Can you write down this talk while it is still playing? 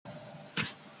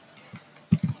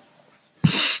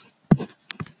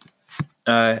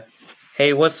Uh,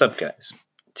 hey, what's up, guys?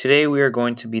 Today we are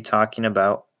going to be talking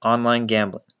about online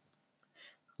gambling.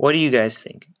 What do you guys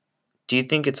think? Do you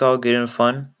think it's all good and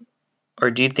fun, or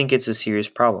do you think it's a serious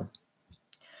problem?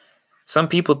 Some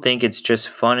people think it's just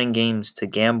fun and games to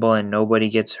gamble and nobody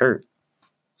gets hurt.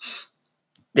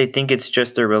 They think it's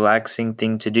just a relaxing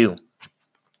thing to do.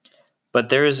 But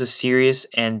there is a serious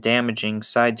and damaging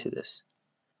side to this.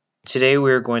 Today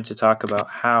we are going to talk about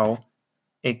how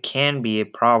it can be a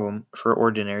problem for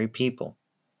ordinary people.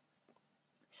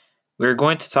 We are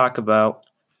going to talk about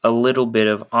a little bit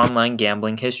of online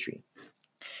gambling history.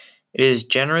 It is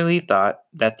generally thought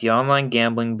that the online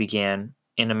gambling began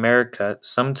in America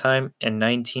sometime in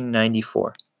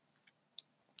 1994.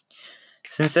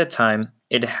 Since that time,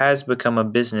 it has become a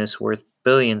business worth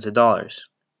billions of dollars.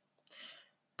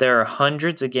 There are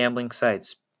hundreds of gambling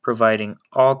sites providing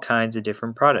all kinds of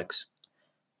different products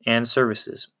and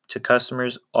services to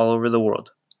customers all over the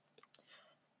world.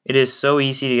 It is so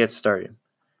easy to get started.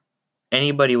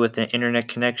 Anybody with an internet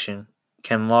connection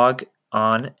can log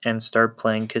on and start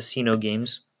playing casino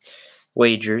games,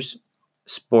 wagers,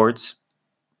 sports,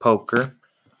 poker,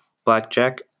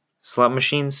 blackjack, slot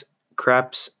machines,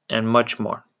 craps, and much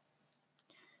more.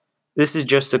 This is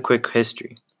just a quick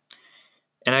history,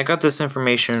 and I got this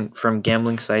information from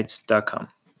gamblingsites.com.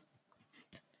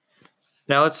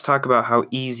 Now let's talk about how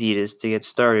easy it is to get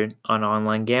started on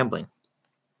online gambling.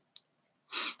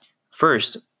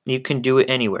 First, you can do it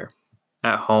anywhere,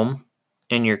 at home,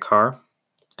 in your car,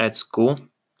 at school,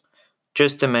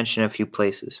 just to mention a few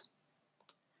places.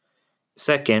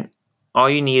 Second, all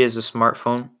you need is a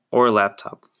smartphone or a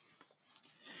laptop.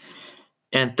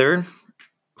 And third,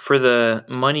 for the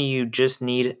money you just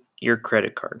need your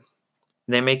credit card.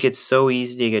 They make it so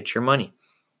easy to get your money.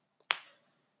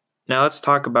 Now let's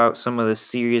talk about some of the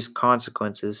serious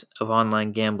consequences of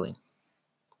online gambling.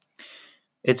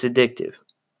 It's addictive.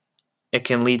 It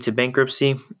can lead to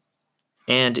bankruptcy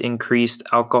and increased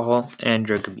alcohol and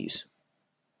drug abuse.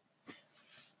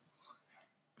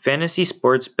 Fantasy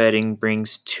sports betting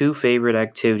brings two favorite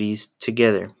activities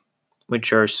together,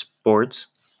 which are sports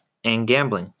and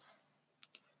gambling.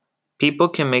 People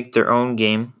can make their own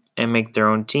game and make their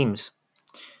own teams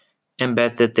and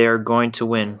bet that they are going to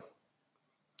win.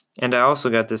 And I also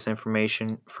got this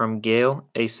information from Gale,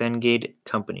 a Cengage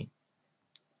company.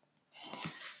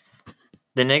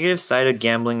 The negative side of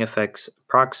gambling affects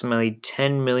approximately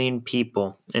 10 million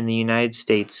people in the United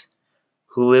States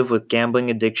who live with gambling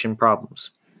addiction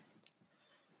problems.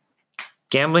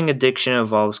 Gambling addiction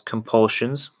involves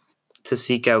compulsions to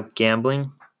seek out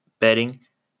gambling, betting,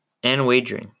 and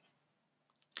wagering.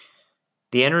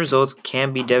 The end results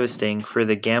can be devastating for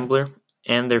the gambler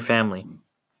and their family.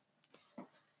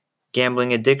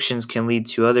 Gambling addictions can lead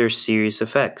to other serious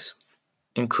effects,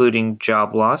 including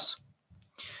job loss,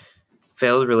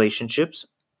 failed relationships,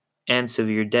 and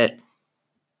severe debt.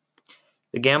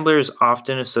 The gambler is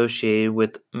often associated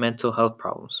with mental health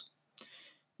problems,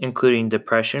 including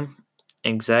depression,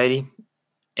 anxiety,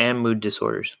 and mood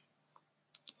disorders.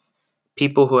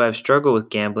 People who have struggled with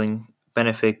gambling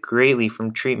benefit greatly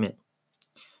from treatment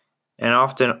and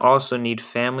often also need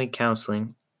family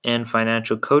counseling and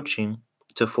financial coaching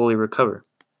to fully recover.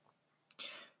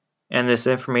 And this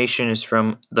information is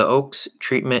from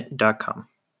theoakstreatment.com.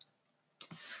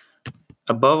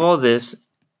 Above all this,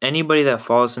 anybody that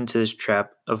falls into this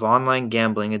trap of online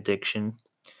gambling addiction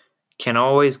can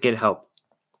always get help.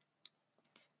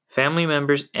 Family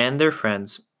members and their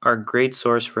friends are a great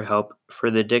source for help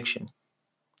for the addiction.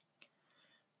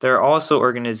 There are also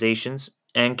organizations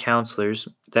and counselors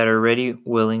that are ready,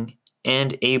 willing,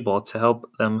 and able to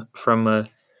help them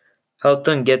help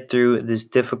them get through this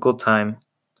difficult time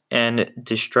and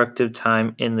destructive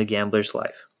time in the gambler's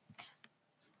life.